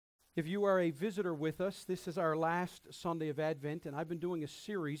If you are a visitor with us, this is our last Sunday of Advent, and I've been doing a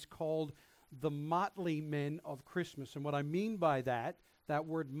series called The Motley Men of Christmas. And what I mean by that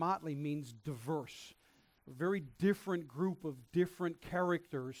word motley means diverse. A very different group of different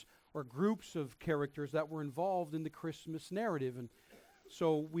characters or groups of characters that were involved in the Christmas narrative. And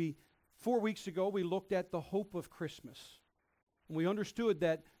so 4 weeks ago, we looked at the hope of Christmas. And we understood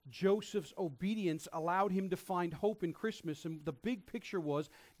that Joseph's obedience allowed him to find hope in Christmas. And the big picture was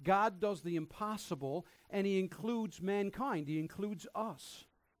God does the impossible, and He includes mankind. He includes us.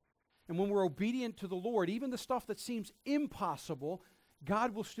 And when we're obedient to the Lord, even the stuff that seems impossible,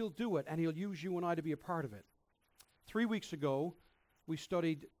 God will still do it, and He'll use you and I to be a part of it. 3 weeks ago, we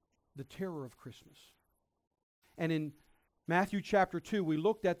studied the terror of Christmas. And in Matthew chapter 2, we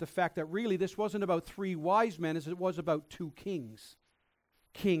looked at the fact that really this wasn't about three wise men as it was about two kings.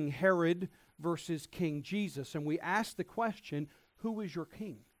 King Herod versus King Jesus. And we asked the question, who is your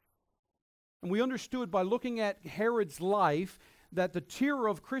king? And we understood by looking at Herod's life that the terror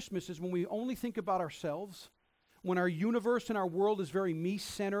of Christmas is when we only think about ourselves, when our universe and our world is very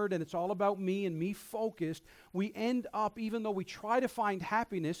me-centered and it's all about me and me-focused. We end up, even though we try to find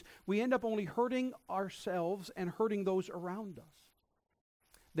happiness, we end up only hurting ourselves and hurting those around us.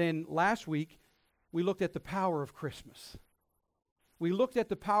 Then last week, we looked at the power of Christmas. We looked at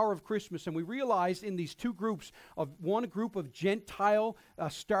the power of Christmas, and we realized in these two groups, of one group of Gentile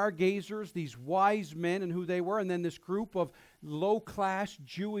stargazers, these wise men and who they were, and then this group of low-class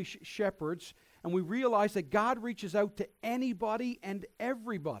Jewish shepherds. And we realized that God reaches out to anybody and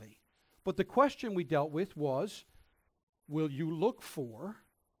everybody. But the question we dealt with was, will you look for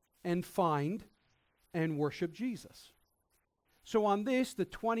and find and worship Jesus? So on this, the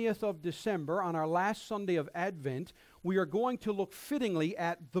 20th of December, on our last Sunday of Advent, we are going to look fittingly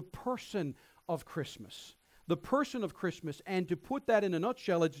at the person of Christmas. The person of Christmas, and to put that in a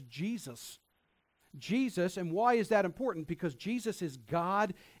nutshell, it's Jesus. Jesus, and why is that important? Because Jesus is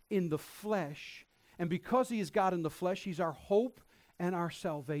God in the flesh, and because He is God in the flesh, He's our hope and our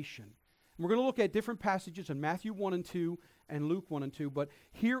salvation. And we're going to look at different passages in Matthew 1 and 2 and Luke 1 and 2, but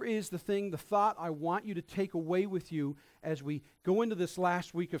here is the thought I want you to take away with you as we go into this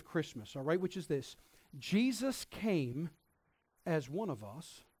last week of Christmas, all right, which is this: Jesus came as one of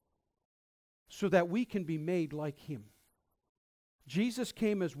us so that we can be made like Him. Jesus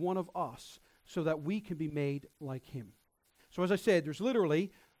came as one of us so that we can be made like Him. So as I said, there's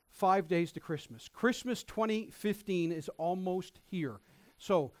literally 5 days to Christmas. Christmas 2015 is almost here.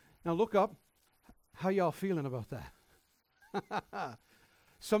 So now look up. How y'all feeling about that?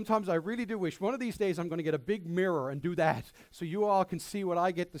 Sometimes I really do wish one of these days I'm going to get a big mirror and do that so you all can see what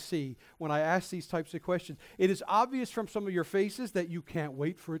I get to see when I ask these types of questions. It is obvious from some of your faces that you can't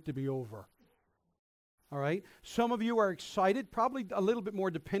wait for it to be over. All right? Some of you are excited, probably a little bit more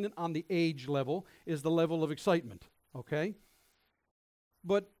dependent on the age level is the level of excitement, okay?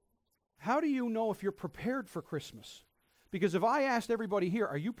 But how do you know if you're prepared for Christmas? Because if I asked everybody here,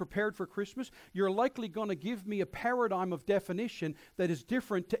 are you prepared for Christmas? You're likely going to give me a paradigm of definition that is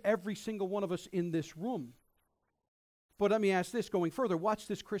different to every single one of us in this room. But let me ask this, going further, what's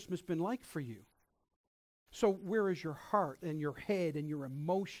this Christmas been like for you? So where is your heart and your head and your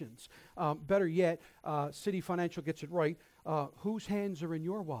emotions? Better yet, City Financial gets it right. Whose hands are in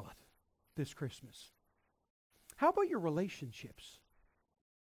your wallet this Christmas? How about your relationships?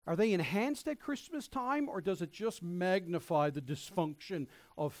 Are they enhanced at Christmas time, or does it just magnify the dysfunction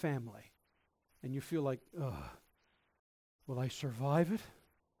of family? And you feel like, will I survive it?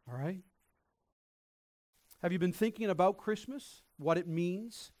 All right? Have you been thinking about Christmas? What it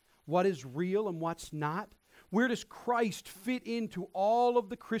means? What is real and what's not? Where does Christ fit into all of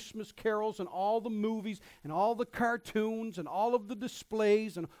the Christmas carols and all the movies and all the cartoons and all of the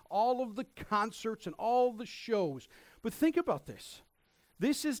displays and all of the concerts and all the shows? But think about this.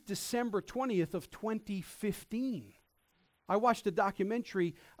 This is December 20th of 2015. I watched a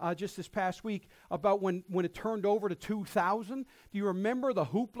documentary just this past week about when it turned over to 2000. Do you remember the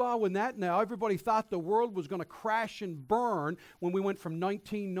hoopla when that? Now, everybody thought the world was going to crash and burn when we went from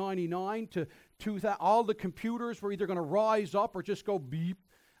 1999 to 2000. All the computers were either going to rise up or just go beep,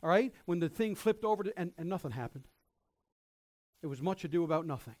 all right? When the thing flipped over, and nothing happened. It was much ado about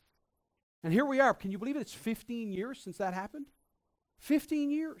nothing. And here we are. Can you believe it? It's 15 years since that happened. 15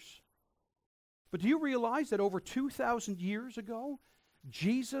 years. But do you realize that over 2,000 years ago,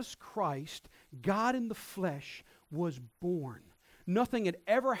 Jesus Christ, God in the flesh, was born? Nothing had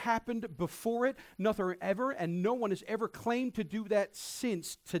ever happened before it, nothing ever, and no one has ever claimed to do that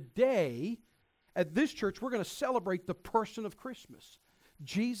since. Today, at this church, we're going to celebrate the person of Christmas,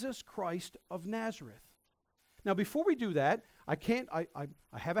 Jesus Christ of Nazareth. Now, before we do that, I can't, I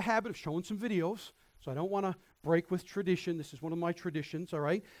have a habit of showing some videos, so I don't want to break with tradition. This is one of my traditions, all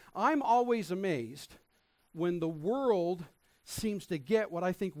right? I'm always amazed when the world seems to get what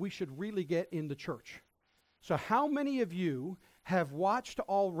I think we should really get in the church. So how many of you have watched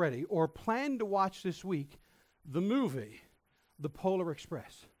already or plan to watch this week the movie, The Polar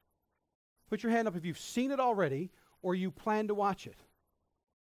Express? Put your hand up if you've seen it already or you plan to watch it.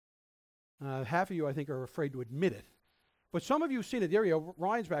 Half of you, I think, are afraid to admit it. But some of you have seen it. There you go.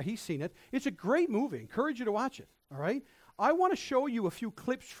 Ryan's back. He's seen it. It's a great movie. Encourage you to watch it, all right? I want to show you a few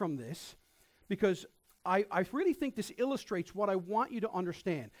clips from this because I really think this illustrates what I want you to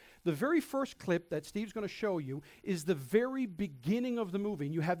understand. The very first clip that Steve's going to show you is the very beginning of the movie.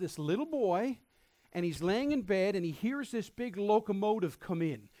 And you have this little boy, and he's laying in bed, and he hears this big locomotive come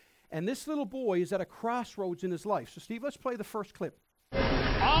in. And this little boy is at a crossroads in his life. So, Steve, let's play the first clip.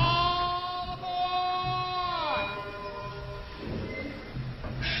 All aboard!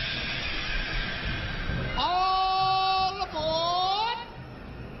 All aboard!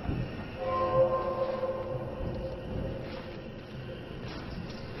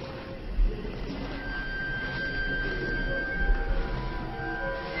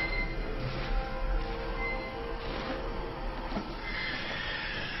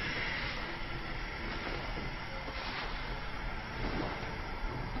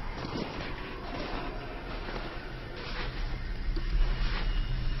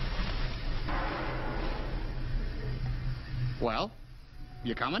 Well,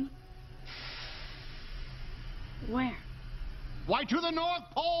 you coming? Where? Why, to the North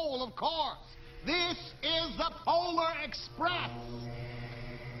Pole, of course. This is the Polar Express.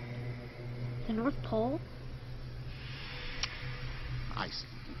 The North Pole? I see.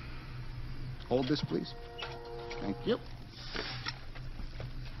 Hold this, please. Thank you.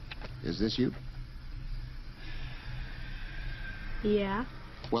 Is this you? Yeah.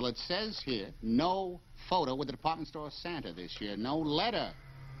 Well, it says here, no photo with the department store Santa this year. No letter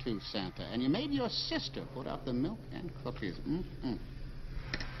to Santa. And you made your sister put out the milk and cookies.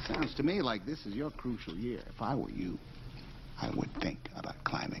 Sounds to me like this is your crucial year. If I were you, I would think about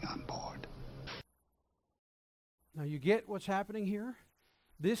climbing on board. Now, you get what's happening here?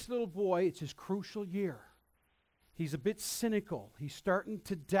 This little boy, it's his crucial year. He's a bit cynical. He's starting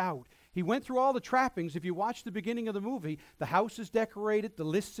to doubt. He went through all the trappings. If you watch the beginning of the movie, the house is decorated, the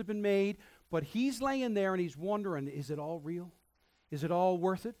lists have been made, but he's laying there and he's wondering, is it all real? Is it all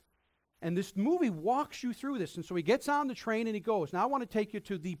worth it? And this movie walks you through this. And so he gets on the train and he goes. Now I want to take you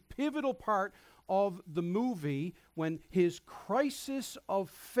to the pivotal part of the movie when his crisis of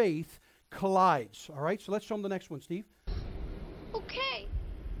faith collides. All right, so let's show him the next one, Steve. Okay.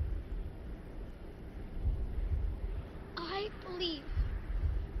 I believe.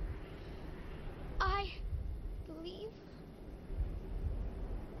 I believe.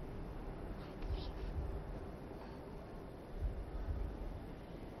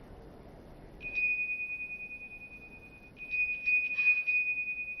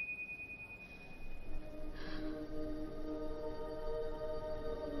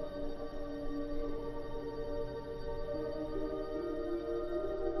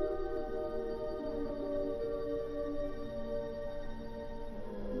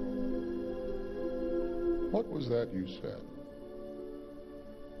 What was that you said?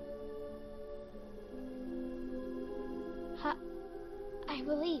 I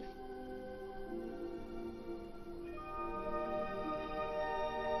believe.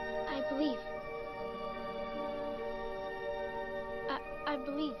 I believe. I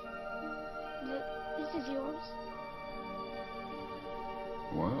believe. This is yours.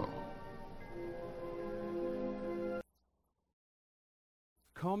 Well,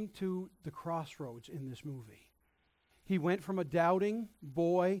 Come to the crossroads in this movie. He went from a doubting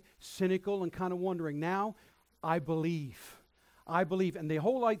boy, cynical and kind of wondering. Now, I believe. I believe. And the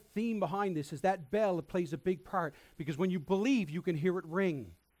whole theme behind this is that bell plays a big part because when you believe, you can hear it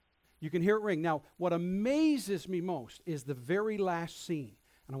ring. You can hear it ring. Now, what amazes me most is the very last scene.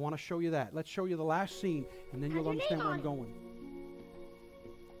 And I want to show you that. Let's show you the last scene, and then you'll understand where I'm going.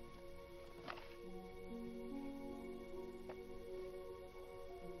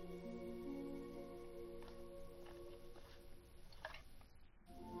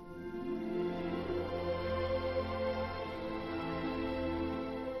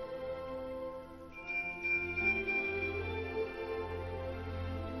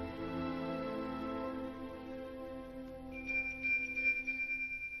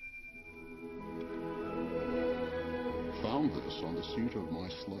 found this on the seat of my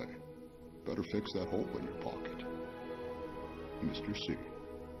sleigh. Better fix that hole in your pocket. Mr. C.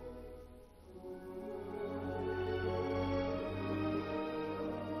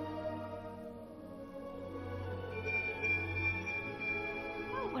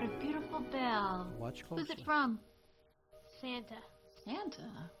 bell. Watch closely. Who's it from? Santa. Santa?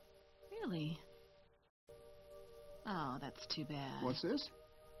 Really? Oh, that's too bad. What's this?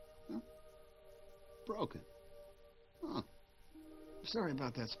 Huh? Broken. Huh. Sorry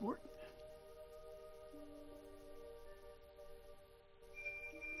about that, sport.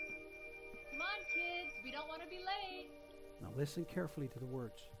 Come on, kids. We don't want to be late. Now listen carefully to the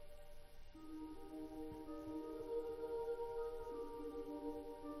words.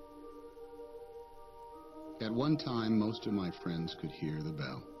 At one time, most of my friends could hear the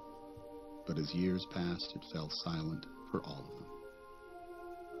bell. But as years passed, it fell silent for all of them.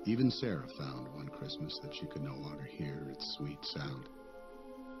 Even Sarah found one Christmas that she could no longer hear its sweet sound.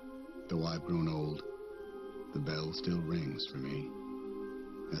 Though I've grown old, the bell still rings for me,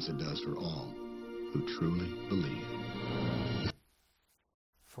 as it does for all who truly believe.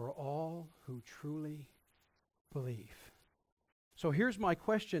 For all who truly believe. So here's my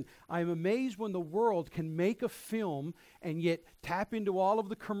question. I'm amazed when the world can make a film and yet tap into all of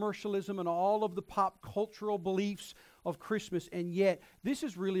the commercialism and all of the pop cultural beliefs of Christmas, and yet this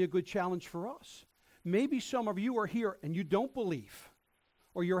is really a good challenge for us. Maybe some of you are here and you don't believe,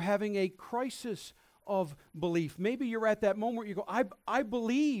 or you're having a crisis of belief. Maybe you're at that moment where you go, I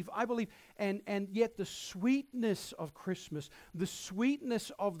believe, and yet the sweetness of Christmas, the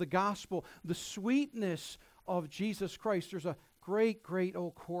sweetness of the gospel, the sweetness of Jesus Christ. There's a great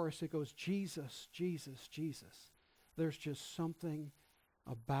old chorus that goes, Jesus, Jesus, Jesus. There's just something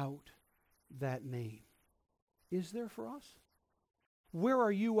about that name. Is there for us? Where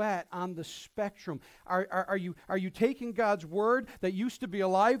are you at on the spectrum? Are you taking God's word that used to be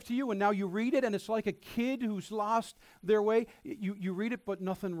alive to you and now you read it and it's like a kid who's lost their way? You read it but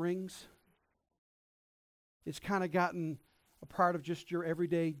nothing rings. It's kind of gotten a part of just your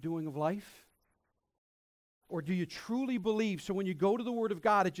everyday doing of life. Or do you truly believe? So when you go to the Word of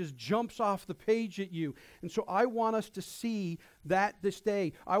God, it just jumps off the page at you. And so I want us to see that this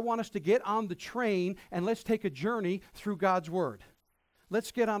day. I want us to get on the train and let's take a journey through God's Word.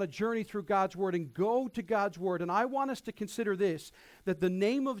 Let's get on a journey through God's Word and go to God's Word. And I want us to consider this, that the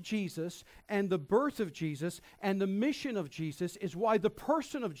name of Jesus and the birth of Jesus and the mission of Jesus is why the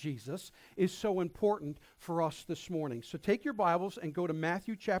person of Jesus is so important for us this morning. So take your Bibles and go to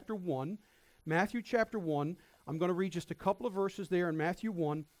Matthew chapter 1. Matthew chapter 1, I'm going to read just a couple of verses there in Matthew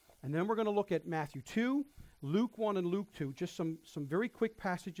 1, and then we're going to look at Matthew 2, Luke 1, and Luke 2, just some very quick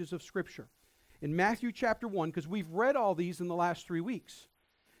passages of Scripture. In Matthew chapter 1, because we've read all these in the last 3 weeks.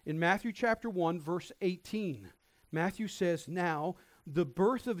 In Matthew chapter 1, verse 18, Matthew says, "Now the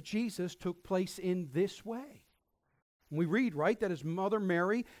birth of Jesus took place in this way." We read, right, that his mother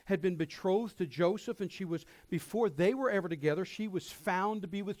Mary had been betrothed to Joseph, and she was, before they were ever together, she was found to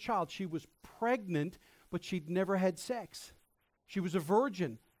be with child. She was pregnant, but she'd never had sex. She was a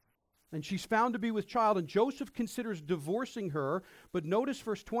virgin, and she's found to be with child, and Joseph considers divorcing her. But notice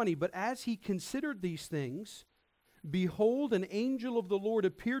verse 20, "But as he considered these things, behold, an angel of the Lord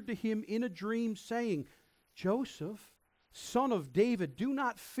appeared to him in a dream, saying, 'Joseph, son of David, do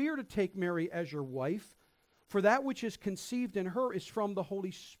not fear to take Mary as your wife, for that which is conceived in her is from the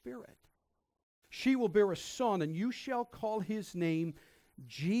Holy Spirit. She will bear a son, and you shall call his name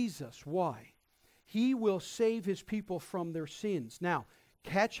Jesus.'" Why? "He will save his people from their sins." Now,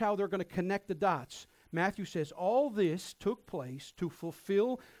 catch how they're going to connect the dots. Matthew says, all this took place to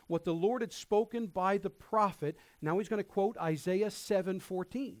fulfill what the Lord had spoken by the prophet. Now he's going to quote Isaiah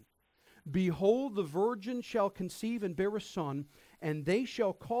 7:14. "Behold, the virgin shall conceive and bear a son, and they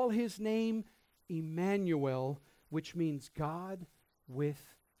shall call his name Emmanuel," which means God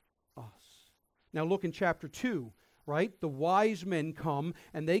with us. Now look in chapter 2, right? The wise men come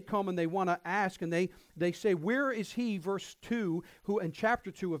and they want to ask, and they say, "Where is he," verse 2, who in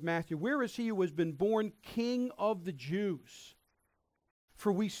chapter 2 of Matthew, "Where is he who has been born King of the Jews?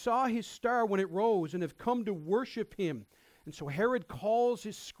 For we saw his star when it rose and have come to worship him." And so Herod calls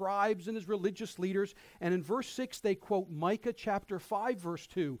his scribes and his religious leaders, and in verse 6 they quote Micah chapter 5 verse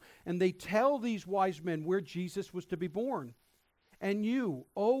 2, and they tell these wise men where Jesus was to be born. "And you,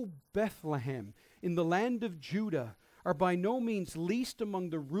 O Bethlehem, in the land of Judah, are by no means least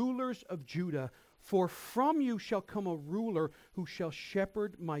among the rulers of Judah, for from you shall come a ruler who shall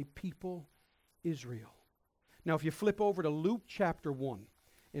shepherd my people Israel." Now if you flip over to Luke chapter 1,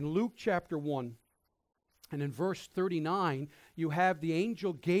 in Luke chapter 1, and in verse 39, you have the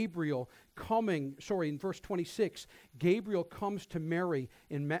angel Gabriel in verse 26, Gabriel comes to Mary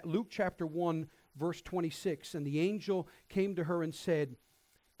in Luke chapter 1, verse 26. "And the angel came to her and said,"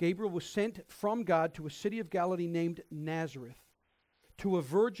 Gabriel was sent from God to a city of Galilee named Nazareth, to a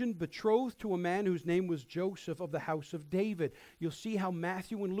virgin betrothed to a man whose name was Joseph of the house of David. You'll see how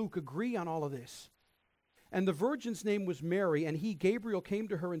Matthew and Luke agree on all of this. And the virgin's name was Mary, and he, Gabriel, came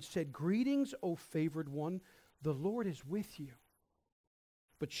to her and said, "Greetings, O favored one, the Lord is with you."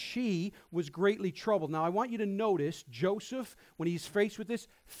 But she was greatly troubled. Now I want you to notice Joseph, when he's faced with this,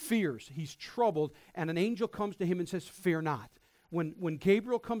 fears. He's troubled, and an angel comes to him and says, "Fear not." When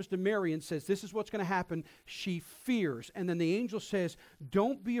Gabriel comes to Mary and says, "This is what's going to happen," she fears. And then the angel says,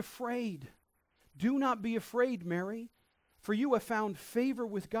 "Don't be afraid. Do not be afraid, Mary. For you have found favor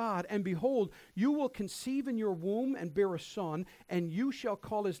with God, and behold, you will conceive in your womb and bear a son, and you shall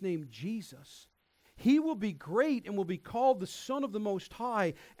call his name Jesus. He will be great and will be called the Son of the Most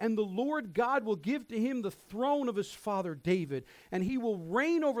High, and the Lord God will give to him the throne of his father David, and he will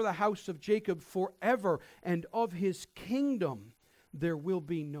reign over the house of Jacob forever, and of his kingdom there will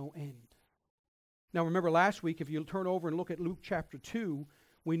be no end." Now remember last week, if you'll turn over and look at Luke chapter 2,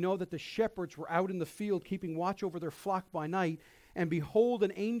 we know that the shepherds were out in the field keeping watch over their flock by night, and behold,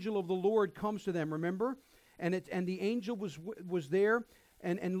 an angel of the Lord comes to them, remember? And the angel was there,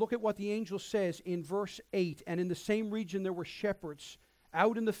 and look at what the angel says in verse 8. "And in the same region there were shepherds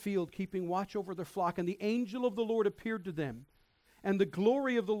out in the field keeping watch over their flock, and the angel of the Lord appeared to them, and the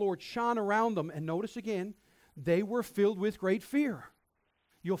glory of the Lord shone around them." And notice again, they were filled with great fear.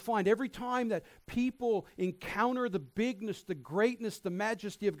 You'll find every time that people encounter the bigness, the greatness, the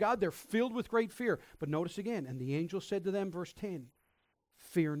majesty of God, they're filled with great fear. But notice again, "And the angel said to them," verse 10,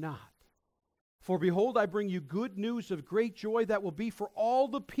 "Fear not. For behold, I bring you good news of great joy that will be for all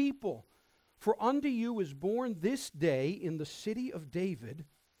the people. For unto you is born this day in the city of David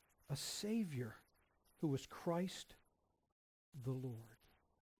a Savior, who is Christ the Lord."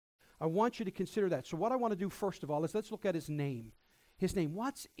 I want you to consider that. So what I want to do first of all is let's look at his name. His name.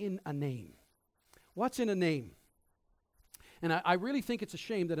 What's in a name? What's in a name? And I really think it's a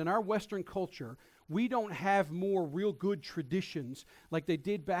shame that in our Western culture, we don't have more real good traditions like they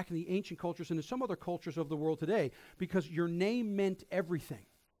did back in the ancient cultures and in some other cultures of the world today, because your name meant everything.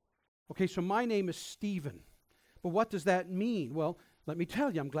 Okay, so my name is Stephen. But what does that mean? Well, let me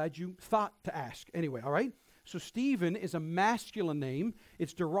tell you. I'm glad you thought to ask. Anyway, all right? So Stephen is a masculine name.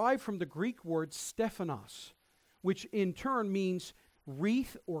 It's derived from the Greek word Stephanos, which in turn means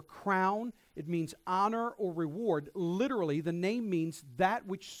wreath or crown. It means honor or reward. Literally, the name means that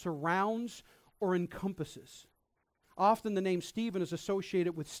which surrounds or encompasses. Often the name Stephen is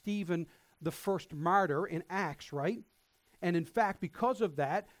associated with Stephen, the first martyr in Acts, right? And in fact, because of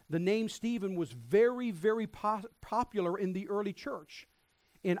that, the name Stephen was very, very popular in the early church.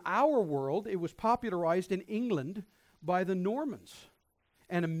 In our world, it was popularized in England by the Normans.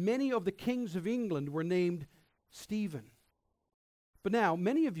 And many of the kings of England were named Stephen. But now,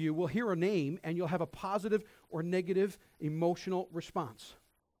 many of you will hear a name and you'll have a positive or negative emotional response.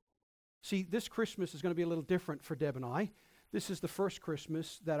 See, this Christmas is going to be a little different for Deb and I. This is the first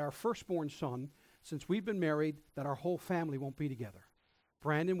Christmas that our firstborn son, since we've been married, that our whole family won't be together.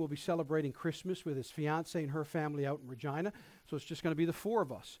 Brandon will be celebrating Christmas with his fiancée and her family out in Regina, so it's just going to be the four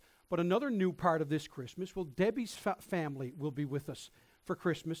of us. But another new part of this Christmas, well, Debbie's family will be with us for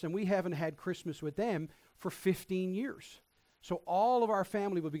Christmas, and we haven't had Christmas with them for 15 years. So all of our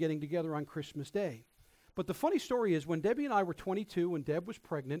family will be getting together on Christmas Day. But the funny story is, when Debbie and I were 22 and Deb was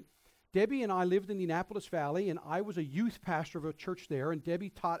pregnant, Debbie and I lived in the Annapolis Valley, and I was a youth pastor of a church there, and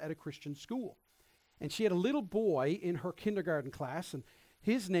Debbie taught at a Christian school. And she had a little boy in her kindergarten class, and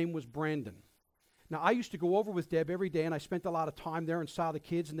his name was Brandon. Now, I used to go over with Deb every day, and I spent a lot of time there and saw the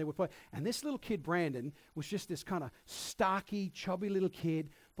kids, and they would play. And this little kid, Brandon, was just this kind of stocky, chubby little kid,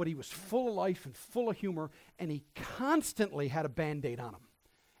 but he was full of life and full of humor, and he constantly had a Band-Aid on him.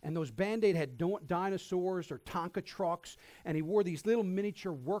 And those Band-Aid had dinosaurs or Tonka trucks, and he wore these little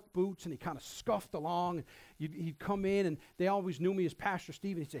miniature work boots, and he kind of scuffed along. He'd come in, and they always knew me as Pastor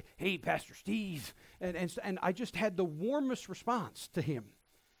Steve, and he'd say, "Hey, Pastor Steve." And I just had the warmest response to him.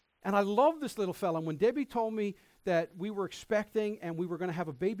 And I love this little fella. And when Debbie told me that we were expecting and we were going to have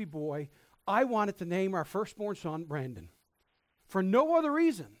a baby boy, I wanted to name our firstborn son Brandon. For no other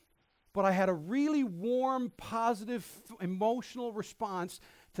reason, but I had a really warm, positive, emotional response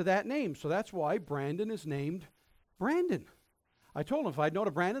to that name. So that's why Brandon is named Brandon. I told him if I'd known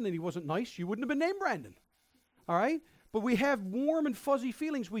a Brandon and he wasn't nice, you wouldn't have been named Brandon. All right? But we have warm and fuzzy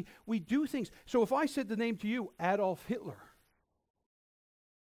feelings. We do things. So if I said the name to you, Adolf Hitler,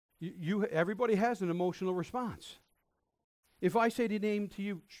 everybody has an emotional response. If I say the name to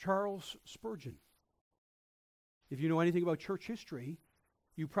you, Charles Spurgeon, if you know anything about church history,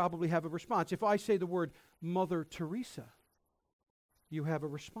 you probably have a response. If I say the word Mother Teresa, you have a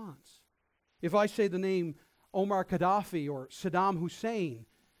response. If I say the name Omar Gaddafi or Saddam Hussein,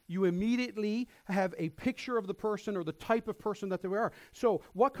 you immediately have a picture of the person or the type of person that they are. So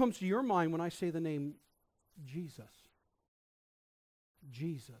what comes to your mind when I say the name Jesus?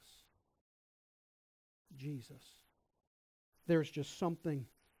 Jesus. Jesus. There's just something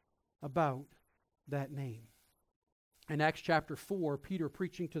about that name. In Acts chapter 4, Peter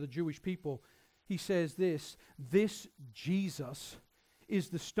preaching to the Jewish people, he says this Jesus is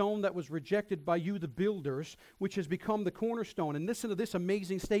the stone that was rejected by you, the builders, which has become the cornerstone. And listen to this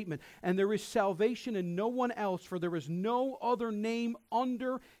amazing statement. And there is salvation in no one else, for there is no other name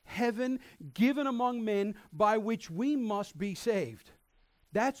under heaven given among men by which we must be saved.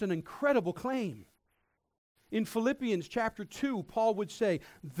 That's an incredible claim. In Philippians chapter 2, Paul would say,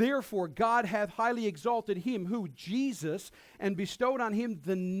 therefore God hath highly exalted him, who? Jesus, and bestowed on him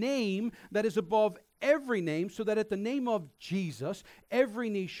the name that is above every name, so that at the name of Jesus, every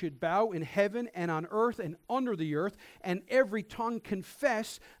knee should bow in heaven and on earth and under the earth, and every tongue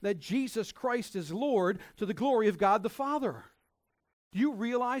confess that Jesus Christ is Lord, to the glory of God the Father. Do you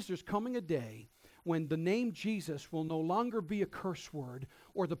realize there's coming a day when the name Jesus will no longer be a curse word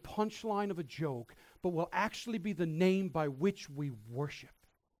or the punchline of a joke, but will actually be the name by which we worship?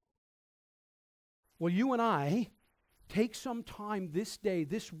 Well, you and I take some time this day,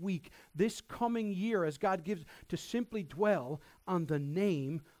 this week, this coming year, as God gives, to simply dwell on the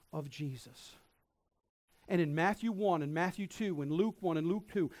name of Jesus. And in Matthew 1 and Matthew 2 and Luke 1 and Luke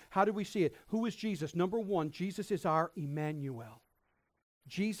 2, how do we see it? Who is Jesus? Number one, Jesus is our Emmanuel.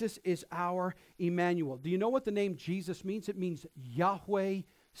 Jesus is our Emmanuel. Do you know what the name Jesus means? It means Yahweh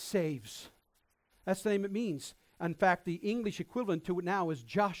saves. That's the name it means. In fact, the English equivalent to it now is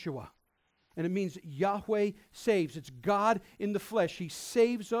Joshua. And it means Yahweh saves. It's God in the flesh. He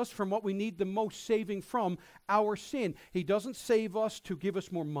saves us from what we need the most saving from, our sin. He doesn't save us to give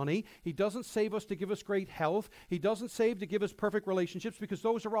us more money. He doesn't save us to give us great health. He doesn't save to give us perfect relationships, because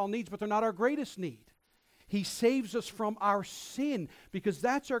those are all needs, but they're not our greatest need. He saves us from our sin, because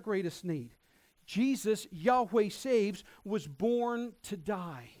that's our greatest need. Jesus, Yahweh saves, was born to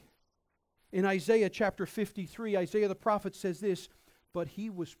die. In Isaiah chapter 53, Isaiah the prophet says this, but he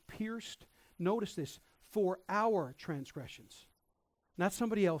was pierced, notice this, for our transgressions. Not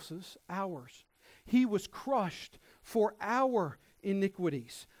somebody else's, ours. He was crushed for our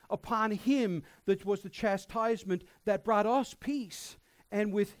iniquities. Upon him that was the chastisement that brought us peace,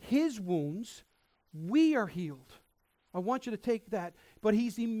 and with his wounds we are healed. I want you to take that. But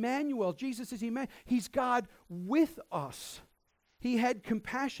he's Emmanuel. Jesus is Emmanuel. He's God with us. He had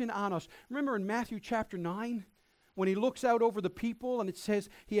compassion on us. Remember in Matthew chapter 9, when he looks out over the people and it says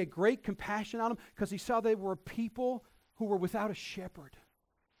he had great compassion on them because he saw they were a people who were without a shepherd.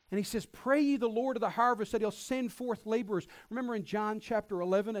 And he says, pray ye the Lord of the harvest that he'll send forth laborers. Remember in John chapter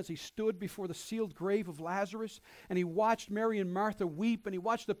 11, as he stood before the sealed grave of Lazarus, and he watched Mary and Martha weep, and he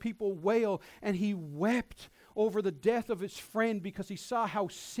watched the people wail, and he wept over the death of his friend because he saw how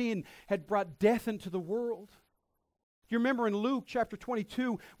sin had brought death into the world. You remember in Luke chapter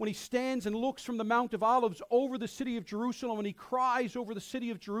 22, when he stands and looks from the Mount of Olives over the city of Jerusalem, and he cries over the city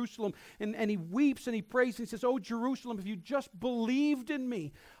of Jerusalem, and he weeps and he prays and he says, oh, Jerusalem, if you just believed in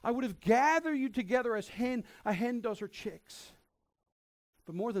me, I would have gathered you together as a hen does her chicks.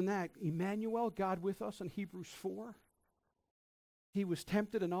 But more than that, Emmanuel, God with us in Hebrews 4, he was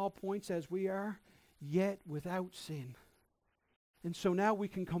tempted in all points as we are, yet without sin. And so now we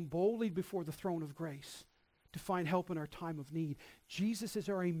can come boldly before the throne of grace to find help in our time of need. Jesus is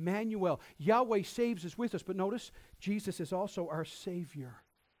our Emmanuel. Yahweh saves us with us. But notice, Jesus is also our Savior.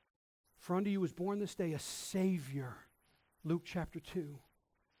 For unto you was born this day a Savior. Luke chapter 2.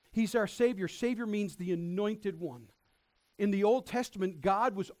 He's our Savior. Savior means the anointed one. In the Old Testament,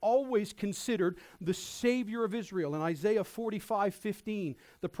 God was always considered the Savior of Israel. In Isaiah 45:15,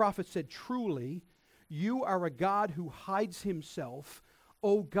 the prophet said, truly, you are a God who hides himself,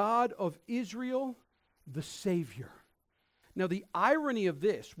 O God of Israel, the Savior. Now the irony of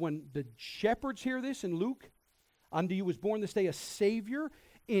this, when the shepherds hear this in Luke, unto you was born this day a Savior,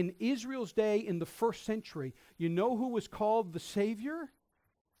 in Israel's day in the first century, you know who was called the Savior?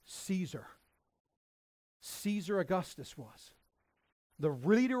 Caesar. Caesar Augustus was. The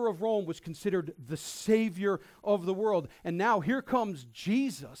leader of Rome was considered the Savior of the world. And now here comes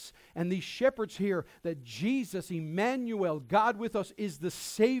Jesus, and these shepherds hear that Jesus, Emmanuel, God with us, is the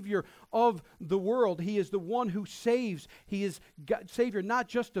Savior of the world. He is the one who saves. He is God, Savior not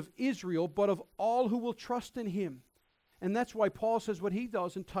just of Israel, but of all who will trust in him. And that's why Paul says what he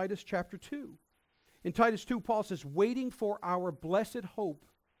does in Titus chapter 2. In Titus 2, Paul says, waiting for our blessed hope,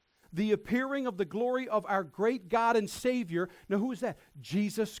 the appearing of the glory of our great God and Savior. Now who is that?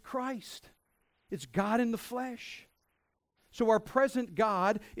 Jesus Christ. It's God in the flesh. So our present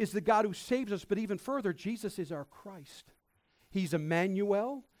God is the God who saves us, but even further, Jesus is our Christ. He's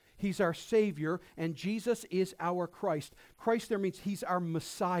Emmanuel, He's our Savior, and Jesus is our Christ. Christ there means He's our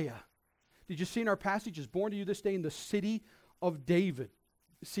Messiah. Did you see in our passage, is born to you this day in the city of David?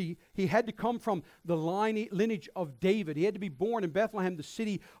 See, He had to come from the lineage of David. He had to be born in Bethlehem, the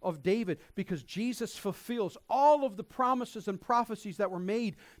city of David, because Jesus fulfills all of the promises and prophecies that were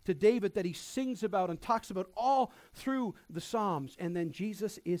made to David that he sings about and talks about all through the Psalms. And then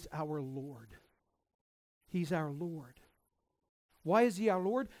Jesus is our Lord. He's our Lord. Why is He our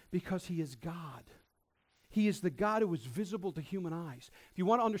Lord? Because He is God. He is the God who is visible to human eyes. If you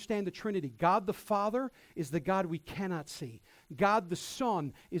want to understand the Trinity, God the Father is the God we cannot see. God the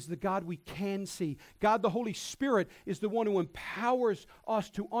Son is the God we can see. God the Holy Spirit is the one who empowers us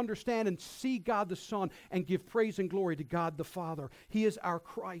to understand and see God the Son and give praise and glory to God the Father. He is our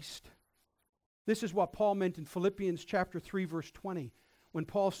Christ. This is what Paul meant in Philippians chapter 3, verse 20, when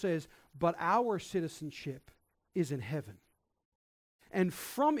Paul says, "But our citizenship is in heaven. And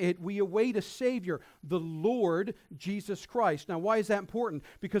from it we await a Savior, the Lord Jesus Christ." Now, why is that important?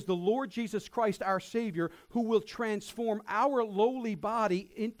 Because the Lord Jesus Christ, our Savior, who will transform our lowly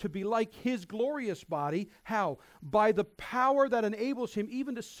body to be like His glorious body. How? By the power that enables Him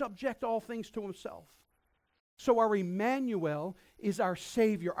even to subject all things to Himself. So our Emmanuel is our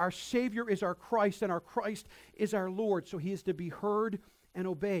Savior. Our Savior is our Christ, and our Christ is our Lord. So He is to be heard and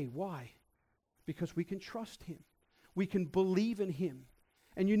obeyed. Why? Because we can trust Him. We can believe in Him.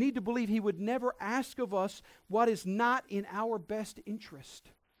 And you need to believe He would never ask of us what is not in our best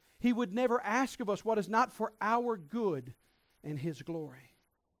interest. He would never ask of us what is not for our good and His glory.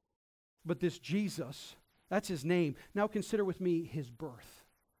 But this Jesus, that's His name. Now consider with me His birth.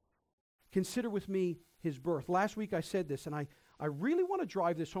 Consider with me His birth. Last week I said this, and I really want to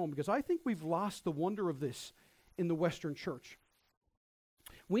drive this home because I think we've lost the wonder of this in the Western church.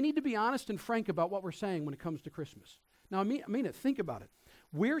 We need to be honest and frank about what we're saying when it comes to Christmas. Now, I mean it. Think about it.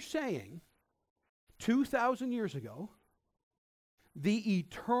 We're saying 2,000 years ago, the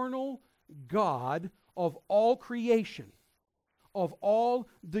eternal God of all creation, of all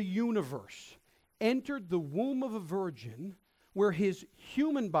the universe, entered the womb of a virgin where His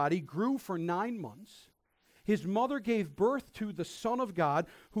human body grew for 9 months. His mother gave birth to the Son of God,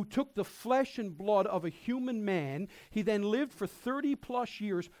 who took the flesh and blood of a human man. He then lived for 30 plus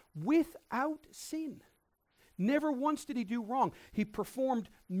years without sin. Never once did He do wrong. He performed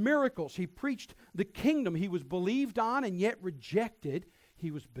miracles. He preached the kingdom. He was believed on and yet rejected.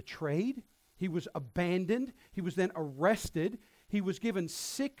 He was betrayed. He was abandoned. He was then arrested. He was given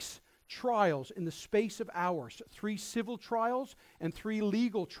 6 trials in the space of hours, 3 civil trials and 3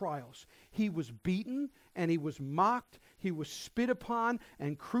 legal trials. He was beaten and He was mocked. He was spit upon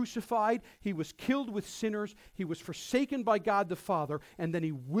and crucified. He was killed with sinners. He was forsaken by God the Father, and then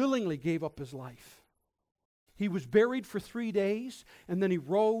He willingly gave up His life. He was buried for 3 days, and then He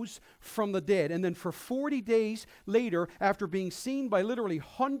rose from the dead. And then for 40 days later, after being seen by literally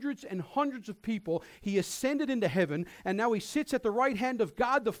hundreds and hundreds of people, He ascended into heaven, and now He sits at the right hand of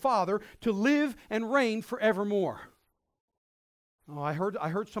God the Father to live and reign forevermore. Oh, I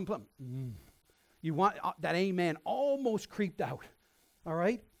heard something. You want that amen almost creeped out. All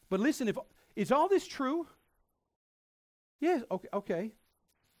right? But listen, is all this true? Yes, okay.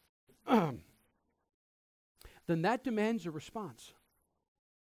 Then that demands a response.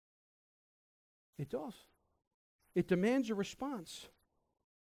 It does. It demands a response.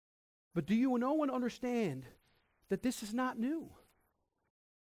 But do you know and understand that this is not new?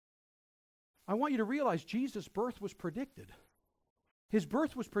 I want you to realize Jesus' birth was predicted. His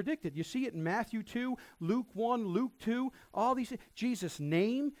birth was predicted. You see it in Matthew 2, Luke 1, Luke 2, all these. Jesus'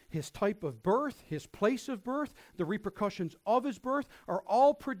 name, His type of birth, His place of birth, the repercussions of His birth are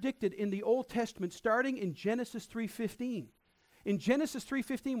all predicted in the Old Testament starting in Genesis 3:15. In Genesis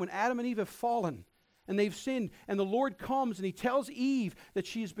 3:15, when Adam and Eve have fallen and they've sinned, and the Lord comes and He tells Eve that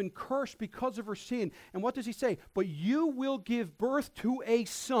she has been cursed because of her sin. And what does He say? But you will give birth to a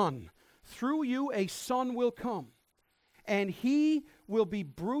son. Through you a son will come. And he will be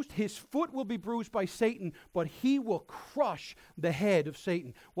bruised, his foot will be bruised by Satan, but he will crush the head of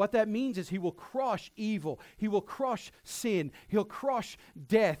Satan. What that means is he will crush evil. He will crush sin. He'll crush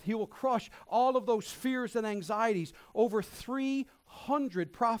death. He will crush all of those fears and anxieties. Over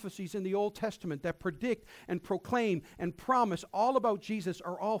 300 prophecies in the Old Testament that predict and proclaim and promise all about Jesus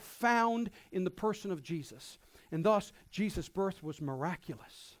are all found in the person of Jesus. And thus, Jesus' birth was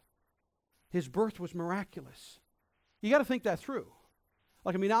miraculous. His birth was miraculous. You got to think that through.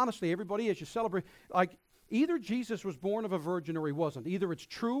 Honestly, everybody, as you celebrate, Either Jesus was born of a virgin or he wasn't. Either it's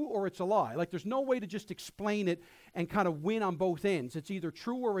true or it's a lie. Like there's no way to just explain it and kind of win on both ends. It's either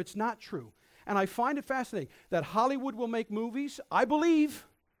true or it's not true. And I find it fascinating that Hollywood will make movies. I believe.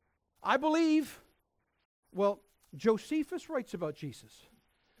 Well, Josephus writes about Jesus.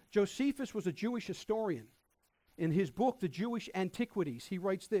 Josephus was a Jewish historian. In his book, The Jewish Antiquities, he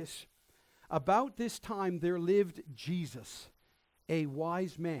writes this: about this time there lived Jesus, a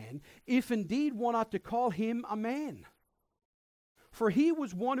wise man, if indeed one ought to call him a man. For he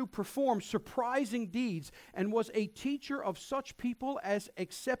was one who performed surprising deeds and was a teacher of such people as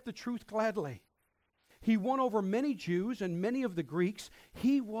accept the truth gladly. He won over many Jews and many of the Greeks.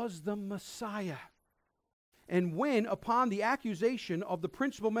 He was the Messiah. And when, upon the accusation of the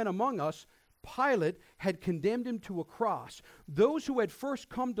principal men among us, Pilate had condemned him to a cross, those who had first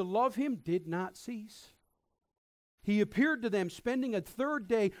come to love him did not cease. He appeared to them, spending a third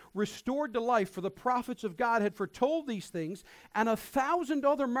day restored to life, for the prophets of God had foretold these things, and 1,000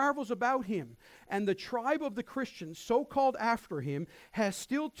 other marvels about him. And the tribe of the Christians, so called after him, has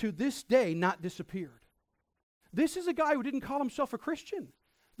still to this day not disappeared. This is a guy who didn't call himself a Christian.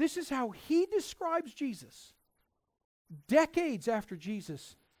 This is how he describes Jesus, decades after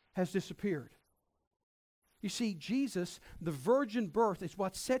Jesus has disappeared. You see, Jesus, the virgin birth, is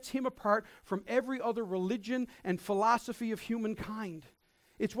what sets him apart from every other religion and philosophy of humankind.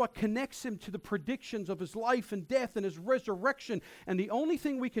 It's what connects him to the predictions of his life and death and his resurrection. And the only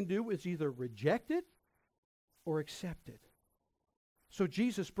thing we can do is either reject it or accept it. So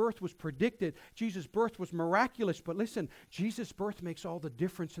Jesus' birth was predicted. Jesus' birth was miraculous. But listen, Jesus' birth makes all the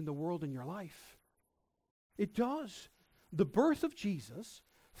difference in the world in your life. It does. The birth of Jesus,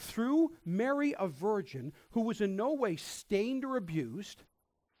 through Mary, a virgin, who was in no way stained or abused,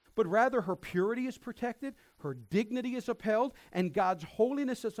 but rather her purity is protected, her dignity is upheld, and God's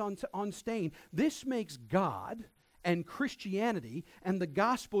holiness is unstained. This makes God and Christianity and the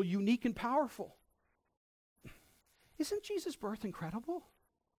gospel unique and powerful. Isn't Jesus' birth incredible?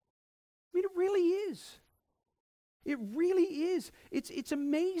 I mean, it really is. It really is. It's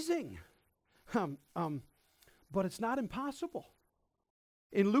amazing. But it's not impossible.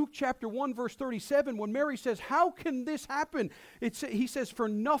 In Luke chapter 1, verse 37, when Mary says, "How can this happen?" He says, "For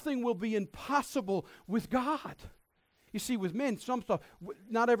nothing will be impossible with God." You see, with men, some stuff,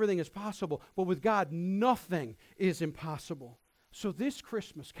 not everything is possible, but with God, nothing is impossible. So this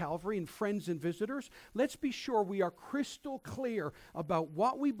Christmas, Calvary and friends and visitors, let's be sure we are crystal clear about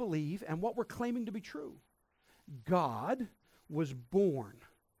what we believe and what we're claiming to be true. God was born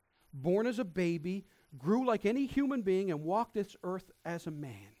as a baby, grew like any human being, and walked this earth as a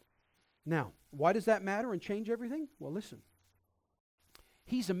man. Now, why does that matter and change everything? Well, listen.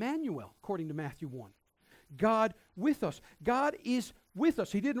 He's Emmanuel, according to Matthew 1. God with us. God is with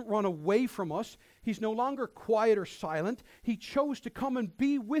us. He didn't run away from us. He's no longer quiet or silent. He chose to come and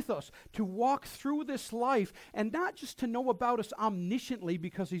be with us, to walk through this life, and not just to know about us omnisciently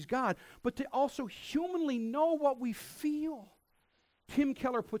because he's God, but to also humanly know what we feel. Tim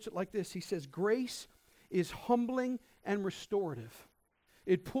Keller puts it like this. He says, grace is humbling and restorative.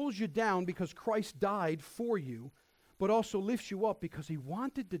 It pulls you down because Christ died for you, but also lifts you up because he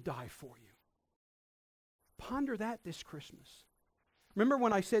wanted to die for you. Ponder that this Christmas. Remember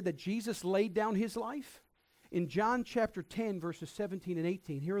when I said that Jesus laid down his life? In John chapter 10, verses 17 and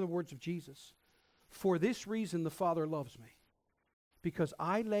 18, here are the words of Jesus. For this reason the Father loves me, because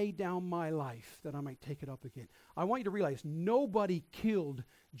I lay down my life that I might take it up again. I want you to realize nobody killed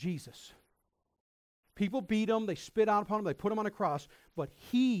Jesus. People beat him, they spit out upon him, they put him on a cross, but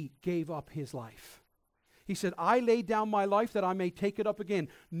he gave up his life. He said, I lay down my life that I may take it up again.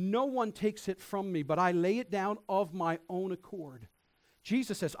 No one takes it from me, but I lay it down of my own accord.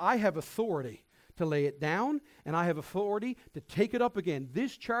 Jesus says, I have authority to lay it down, and I have authority to take it up again.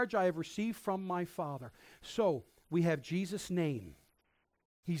 This charge I have received from my Father. So, we have Jesus' name.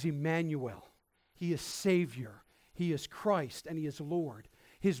 He's Emmanuel. He is Savior. He is Christ, and he is Lord.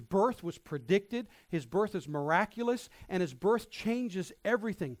 His birth was predicted. His birth is miraculous, and his birth changes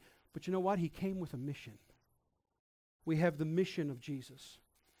everything. But you know what? He came with a mission. We have the mission of Jesus.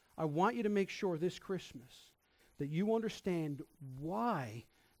 I want you to make sure this Christmas that you understand why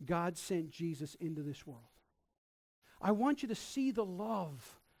God sent Jesus into this world. I want you to see the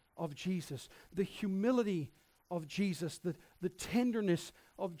love of Jesus, the humility of Jesus, the tenderness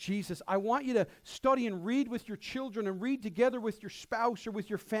of Jesus. I want you to study and read with your children and read together with your spouse or with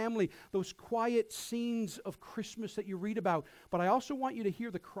your family those quiet scenes of Christmas that you read about. But I also want you to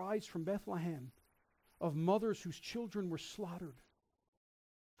hear the cries from Bethlehem of mothers whose children were slaughtered.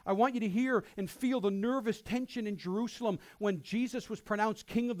 I want you to hear and feel the nervous tension in Jerusalem when Jesus was pronounced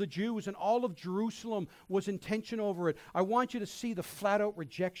King of the Jews and all of Jerusalem was in tension over it. I want you to see the flat-out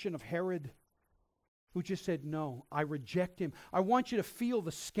rejection of Herod, who just said, no, I reject him. I want you to feel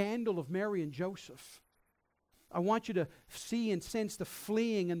the scandal of Mary and Joseph. I want you to see and sense the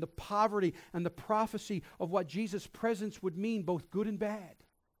fleeing and the poverty and the prophecy of what Jesus' presence would mean, both good and bad.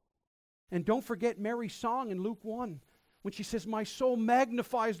 And don't forget Mary's song in Luke 1, when she says, my soul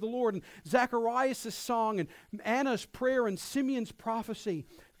magnifies the Lord, and Zacharias' song, and Anna's prayer, and Simeon's prophecy.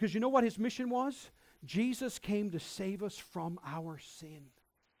 Because you know what his mission was? Jesus came to save us from our sin.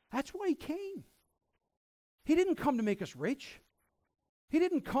 That's why he came. He didn't come to make us rich. He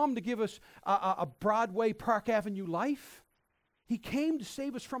didn't come to give us a Broadway, Park Avenue life. He came to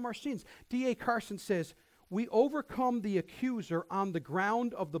save us from our sins. D.A. Carson says, we overcome the accuser on the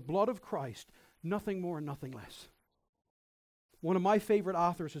ground of the blood of Christ, nothing more and nothing less. One of my favorite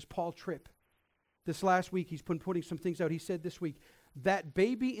authors is Paul Tripp. This last week, he's been putting some things out. He said this week, that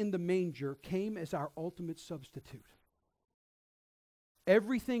baby in the manger came as our ultimate substitute.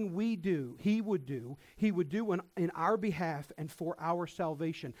 Everything we do, he would do in our behalf and for our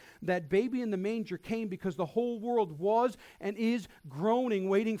salvation. That baby in the manger came because the whole world was and is groaning,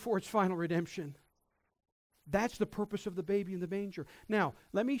 waiting for its final redemption. That's the purpose of the baby in the manger. Now,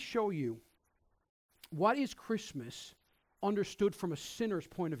 let me show you what is Christmas understood from a sinner's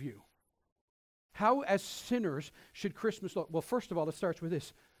point of view. How, as sinners, should Christmas look? Well, first of all, it starts with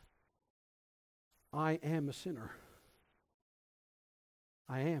this. I am a sinner.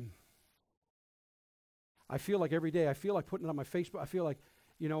 I am. I feel like every day, I feel like putting it on my Facebook. I feel like,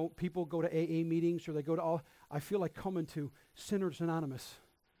 people go to AA meetings or they go to I feel like coming to Sinners Anonymous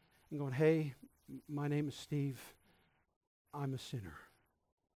and going, hey, my name is Steve. I'm a sinner.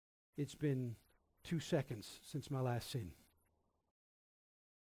 It's been 2 seconds since my last sin.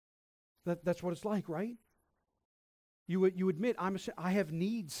 That's what it's like, right? You admit, I have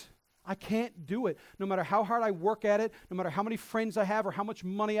needs. I can't do it. No matter how hard I work at it, no matter how many friends I have or how much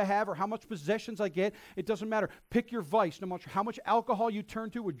money I have or how much possessions I get, it doesn't matter. Pick your vice, no matter how much alcohol you turn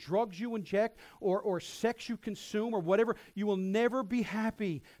to or drugs you inject or sex you consume or whatever, you will never be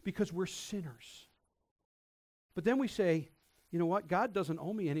happy because we're sinners. But then we say, you know what? God doesn't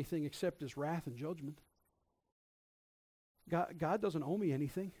owe me anything except his wrath and judgment. God doesn't owe me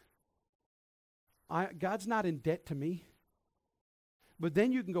anything. God's not in debt to me. But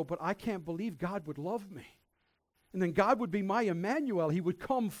then you can go, but I can't believe God would love me. And then God would be my Emmanuel. He would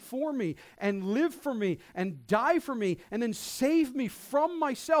come for me and live for me and die for me and then save me from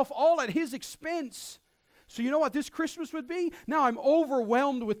myself, all at his expense. So you know what this Christmas would be? Now I'm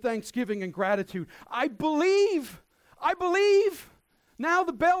overwhelmed with thanksgiving and gratitude. I believe. Now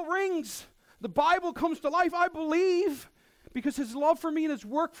the bell rings. The Bible comes to life. I believe. Because his love for me and his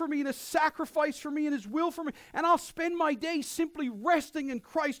work for me and his sacrifice for me and his will for me. And I'll spend my days simply resting in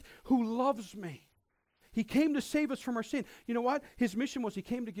Christ who loves me. He came to save us from our sin. You know what? His mission was he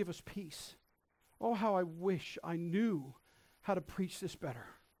came to give us peace. Oh, how I wish I knew how to preach this better.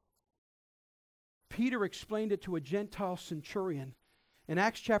 Peter explained it to a Gentile centurion. In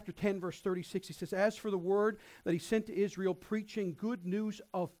Acts chapter 10, verse 36, he says, as for the word that he sent to Israel, preaching good news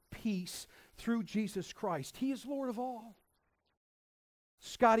of peace through Jesus Christ. He is Lord of all.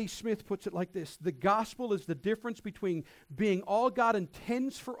 Scotty Smith puts it like this: the gospel is the difference between being all God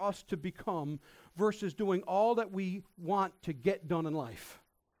intends for us to become versus doing all that we want to get done in life.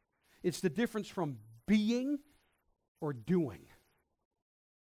 It's the difference from being or doing.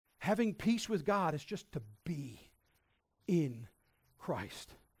 Having peace with God is just to be in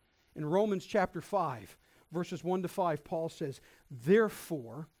Christ. In Romans chapter 5, verses 1 to 5, Paul says,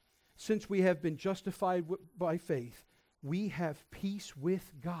 therefore, since we have been justified by faith, we have peace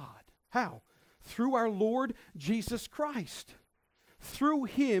with God. How? Through our Lord Jesus Christ. Through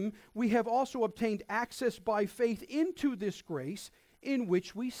him we have also obtained access by faith into this grace in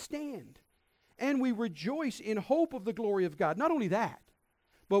which we stand. And we rejoice in hope of the glory of God. Not only that,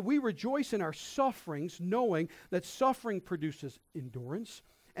 but we rejoice in our sufferings, knowing that suffering produces endurance,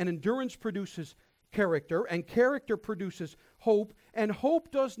 and endurance produces character, and character produces hope, and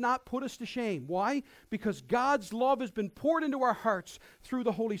hope does not put us to shame. Why? Because God's love has been poured into our hearts through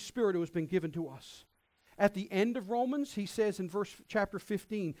the Holy Spirit who has been given to us. At the end of Romans, he says in chapter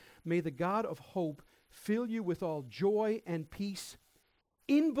 15, may the God of hope fill you with all joy and peace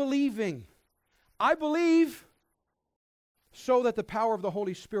in believing. I believe, so that the power of the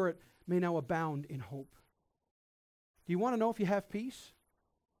Holy Spirit may now abound in hope. Do you want to know if you have peace?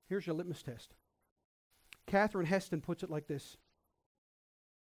 Here's your litmus test. Catherine Heston puts it like this: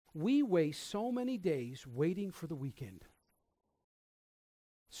 we waste so many days waiting for the weekend.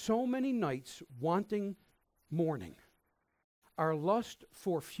 so many nights wanting mourning. Our lust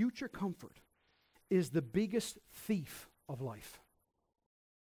for future comfort is the biggest thief of life.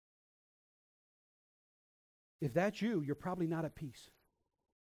 If that's you, you're probably not at peace.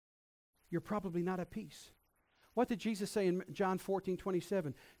 You're probably not at peace. What did Jesus say in John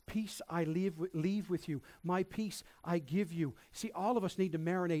 14:27? Peace I leave with you. My peace I give you. See, all of us need to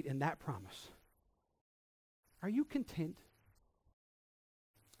marinate in that promise. Are you content?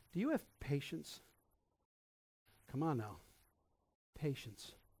 Do you have patience? Come on now.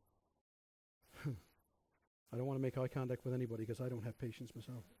 Patience. I don't want to make eye contact with anybody because I don't have patience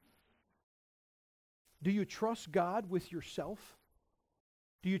myself. Do you trust God with yourself?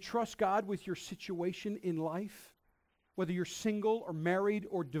 Do you trust God with your situation in life? Whether you're single or married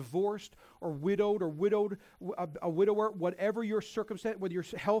or divorced or widowed, a widower, whatever your circumstance, whether you're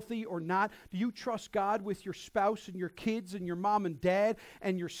healthy or not, do you trust God with your spouse and your kids and your mom and dad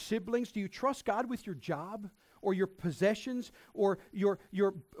and your siblings? Do you trust God with your job or your possessions or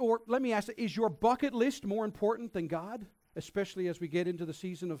or let me ask, is your bucket list more important than God, especially as we get into the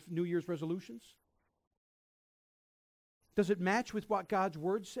season of New Year's resolutions? Does it match with what God's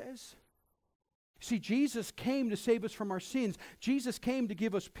Word says? See, Jesus came to save us from our sins. Jesus came to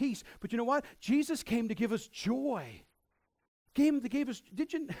give us peace. But you know what? Jesus came to give us joy. Do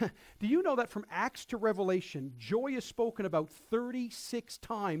you know that from Acts to Revelation, joy is spoken about 36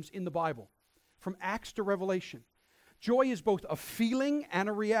 times in the Bible? From Acts to Revelation. Joy is both a feeling and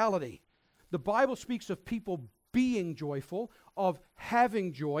a reality. The Bible speaks of people being joyful, of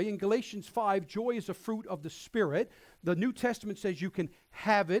having joy. In Galatians 5, joy is a fruit of the Spirit. The New Testament says you can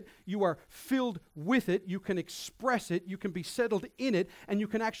have it, you are filled with it, you can express it, you can be settled in it, and you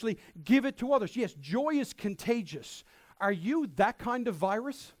can actually give it to others. Yes, joy is contagious. Are you that kind of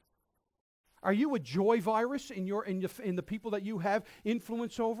virus? Are you a joy virus in the people that you have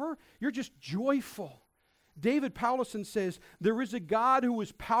influence over? You're just joyful. David Powlison says, there is a God who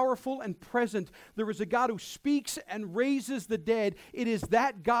is powerful and present. There is a God who speaks and raises the dead. It is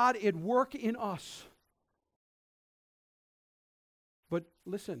that God at work in us. But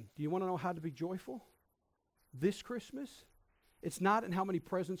listen, do you want to know how to be joyful? This Christmas, it's not in how many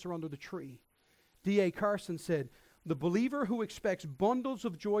presents are under the tree. D.A. Carson said, the believer who expects bundles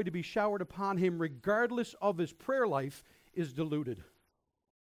of joy to be showered upon him regardless of his prayer life is deluded.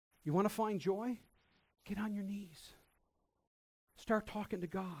 You want to find joy? Get on your knees. Start talking to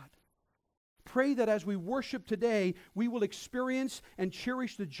God. Pray that as we worship today, we will experience and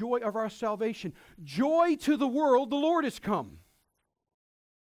cherish the joy of our salvation. Joy to the world, the Lord has come.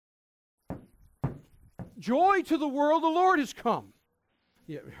 Joy to the world, the Lord has come.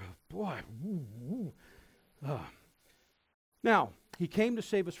 Yeah, boy. Now, He came to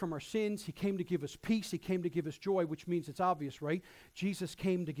save us from our sins. He came to give us peace. He came to give us joy, which means it's obvious, right? Jesus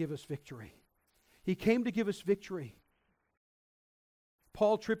came to give us victory. He came to give us victory.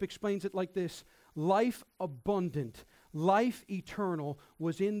 Paul Tripp explains it like this: life abundant, life eternal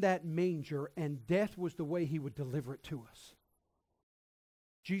was in that manger, and death was the way He would deliver it to us.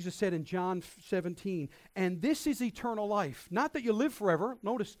 Jesus said in John 17, and this is eternal life. Not that you live forever,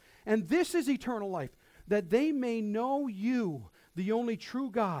 notice, and this is eternal life, that they may know you, the only true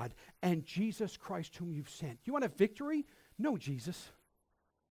God, and Jesus Christ whom you've sent. You want a victory? Know Jesus.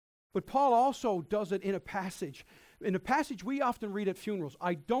 But Paul also does it in a passage. In a passage we often read at funerals.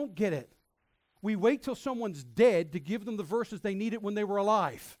 I don't get it. We wait till someone's dead to give them the verses they needed when they were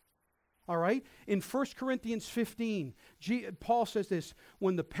alive. All right? In 1 Corinthians 15, Paul says this,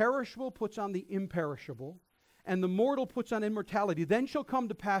 when the perishable puts on the imperishable, and the mortal puts on immortality, then shall come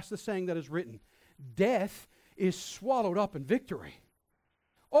to pass the saying that is written, death is swallowed up in victory.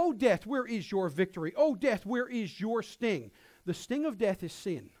 O death, where is your victory? O death, where is your sting? The sting of death is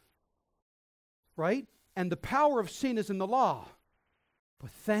sin. Right? And the power of sin is in the law. But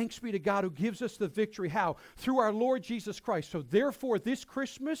thanks be to God who gives us the victory. How? Through our Lord Jesus Christ. So therefore, this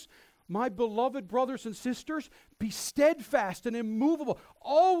Christmas, my beloved brothers and sisters, be steadfast and immovable,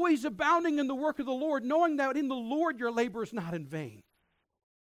 always abounding in the work of the Lord, knowing that in the Lord your labor is not in vain.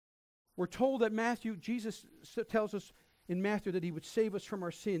 We're told that Jesus tells us in Matthew that He would save us from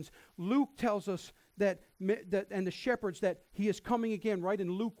our sins. Luke tells us that and the shepherds, that He is coming again, right,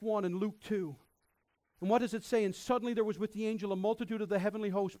 in Luke 1 and Luke 2. And what does it say? And suddenly there was with the angel a multitude of the heavenly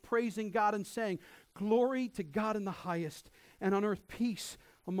host, praising God and saying, glory to God in the highest, and on earth peace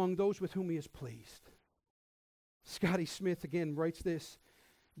among those with whom He is pleased. Scotty Smith again writes this: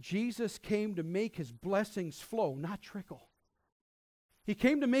 Jesus came to make His blessings flow, not trickle. He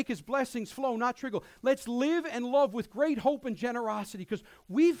came to make His blessings flow, not trickle. Let's live and love with great hope and generosity because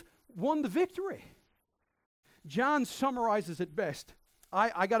we've won the victory. John summarizes it best.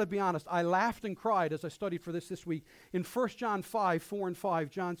 I got to be honest, I laughed and cried as I studied for this week. In 1 John 5, 4 and 5,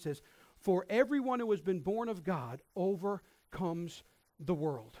 John says, "For everyone who has been born of God overcomes the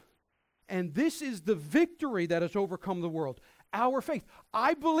world. And this is the victory that has overcome the world, our faith."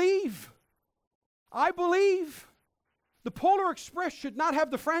 I believe. I believe. The Polar Express should not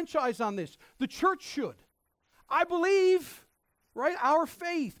have the franchise on this. The church should. I believe, right? Our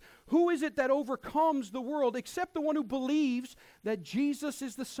faith. Who is it that overcomes the world except the one who believes that Jesus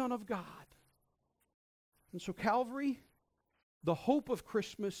is the Son of God? And so Calvary, the hope of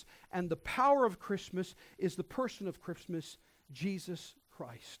Christmas and the power of Christmas is the person of Christmas, Jesus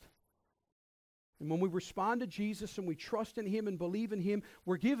Christ. And when we respond to Jesus and we trust in Him and believe in Him,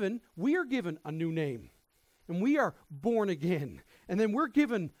 we are given a new name. And we are born again. And then we're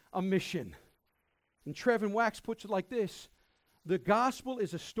given a mission. And Trevin Wax puts it like this: the gospel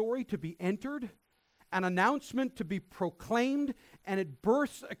is a story to be entered, an announcement to be proclaimed, and it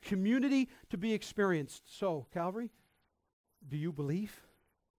births a community to be experienced. So, Calvary, do you believe?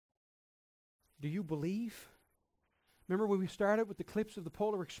 Do you believe? Remember when we started with the clips of the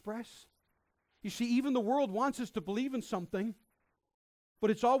Polar Express? You see, even the world wants us to believe in something,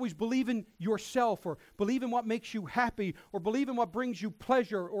 but it's always believe in yourself, or believe in what makes you happy, or believe in what brings you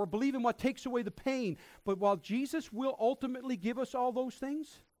pleasure, or believe in what takes away the pain. But while Jesus will ultimately give us all those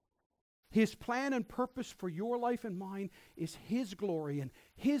things, His plan and purpose for your life and mine is His glory and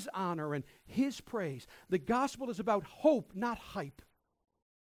His honor and His praise. The gospel is about hope, not hype.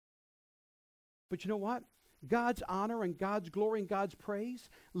 But you know what? God's honor and God's glory and God's praise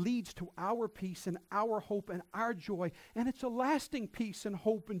leads to our peace and our hope and our joy. And it's a lasting peace and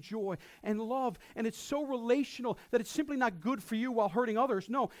hope and joy and love. And it's so relational that it's simply not good for you while hurting others.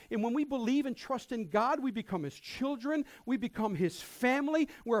 No. And when we believe and trust in God, we become His children. We become His family.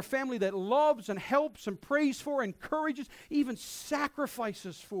 We're a family that loves and helps and prays for, encourages, even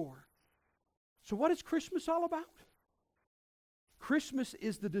sacrifices for. So what is Christmas all about? Christmas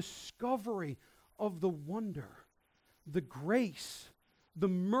is the discovery of the wonder, the grace, the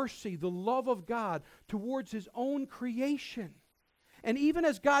mercy, the love of God towards His own creation. And even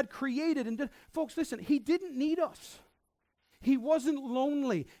as God created, and folks, listen, He didn't need us. He wasn't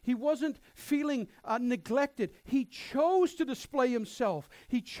lonely. He wasn't feeling neglected. He chose to display Himself.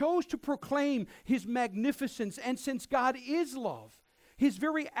 He chose to proclaim His magnificence. And since God is love, His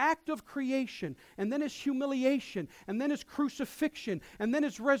very act of creation, and then His humiliation, and then His crucifixion, and then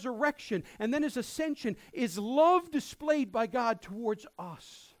His resurrection, and then His ascension is love displayed by God towards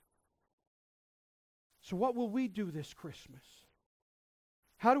us. So what will we do this Christmas?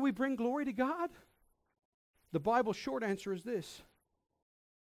 How do we bring glory to God? The Bible's short answer is this: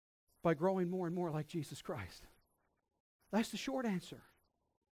 by growing more and more like Jesus Christ. That's the short answer.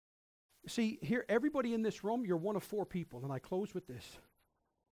 See, here, everybody in this room, you're one of four people, and I close with this.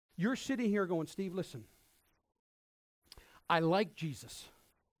 You're sitting here going, Steve, listen, I like Jesus.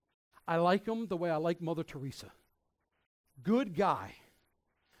 I like Him the way I like Mother Teresa. Good guy.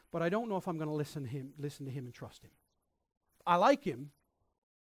 But I don't know if I'm going to listen to him and trust Him. I like Him,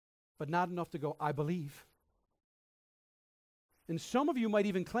 but not enough to go, I believe. And some of you might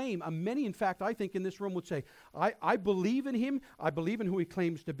even claim, many in fact I think in this room would say, I believe in Him, I believe in who He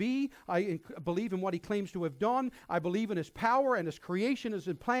claims to be, I believe in what He claims to have done, I believe in His power and His creation, His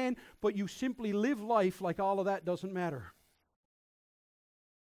plan, but you simply live life like all of that doesn't matter.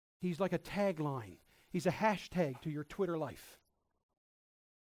 He's like a tagline. He's a hashtag to your Twitter life.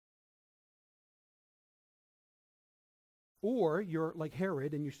 Or you're like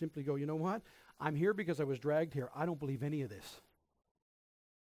Herod and you simply go, you know what? I'm here because I was dragged here. I don't believe any of this.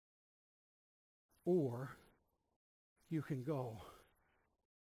 Or you can go,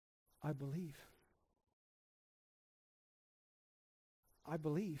 I believe. I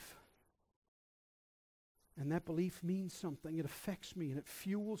believe. And that belief means something. It affects me, and it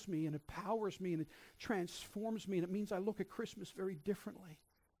fuels me, and it powers me, and it transforms me, and it means I look at Christmas very differently.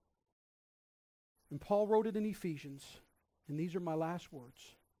 And Paul wrote it in Ephesians, and these are my last words.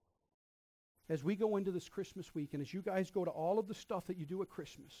 As we go into this Christmas week, and as you guys go to all of the stuff that you do at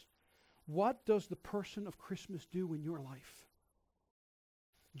Christmas, what does the person of Christmas do in your life?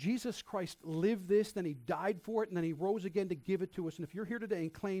 Jesus Christ lived this, then He died for it, and then He rose again to give it to us. And if you're here today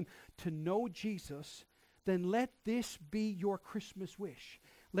and claim to know Jesus, then let this be your Christmas wish.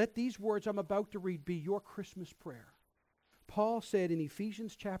 Let these words I'm about to read be your Christmas prayer. Paul said in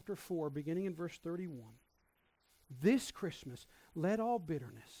Ephesians chapter 4, beginning in verse 31, this Christmas, let all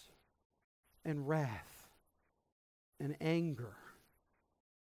bitterness and wrath and anger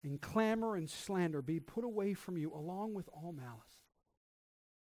and clamor and slander be put away from you, along with all malice.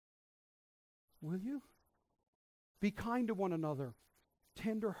 Will you? Be kind to one another,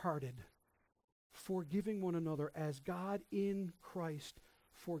 tender-hearted, forgiving one another as God in Christ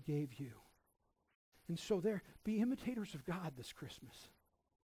forgave you. And so be imitators of God this Christmas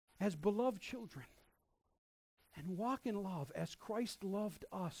as beloved children, and walk in love as Christ loved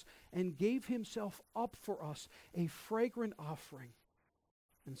us and gave himself up for us, a fragrant offering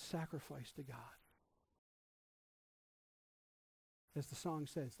and sacrifice to God. As the song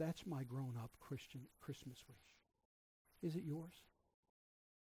says, that's my grown-up Christian Christmas wish. Is it yours?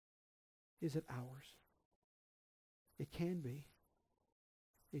 Is it ours? It can be.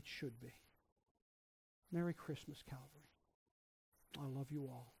 It should be. Merry Christmas, Calvary. I love you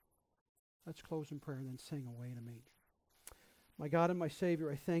all. Let's close in prayer and then sing Away in a Manger. My God and my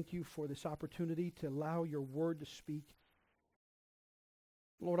Savior, I thank you for this opportunity to allow your word to speak.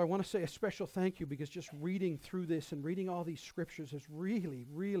 Lord, I want to say a special thank you because just reading through this and reading all these scriptures has really,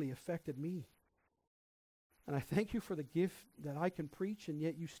 really affected me. And I thank you for the gift that I can preach and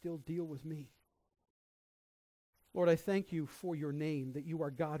yet you still deal with me. Lord, I thank you for your name, that you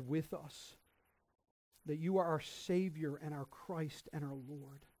are God with us, that you are our Savior and our Christ and our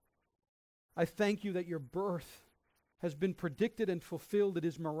Lord. I thank you that your birth has been predicted and fulfilled. It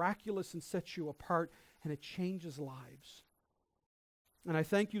is miraculous and sets you apart, and it changes lives. And I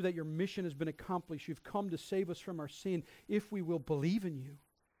thank you that your mission has been accomplished. You've come to save us from our sin if we will believe in you.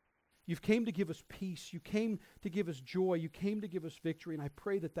 You've came to give us peace. You came to give us joy. You came to give us victory. And I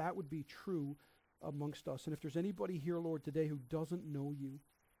pray that that would be true amongst us. And if there's anybody here, Lord, today who doesn't know you,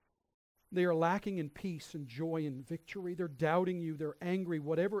 they are lacking in peace and joy and victory. They're doubting you. They're angry,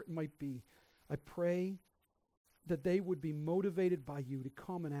 whatever it might be. I pray that they would be motivated by you to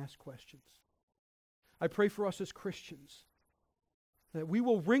come and ask questions. I pray for us as Christians that we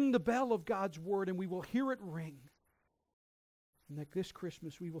will ring the bell of God's word and we will hear it ring. And that this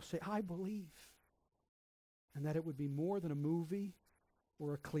Christmas we will say, I believe. And that it would be more than a movie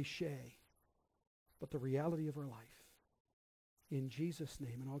or a cliche, but the reality of our life. In Jesus'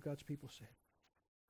 name, and all God's people said.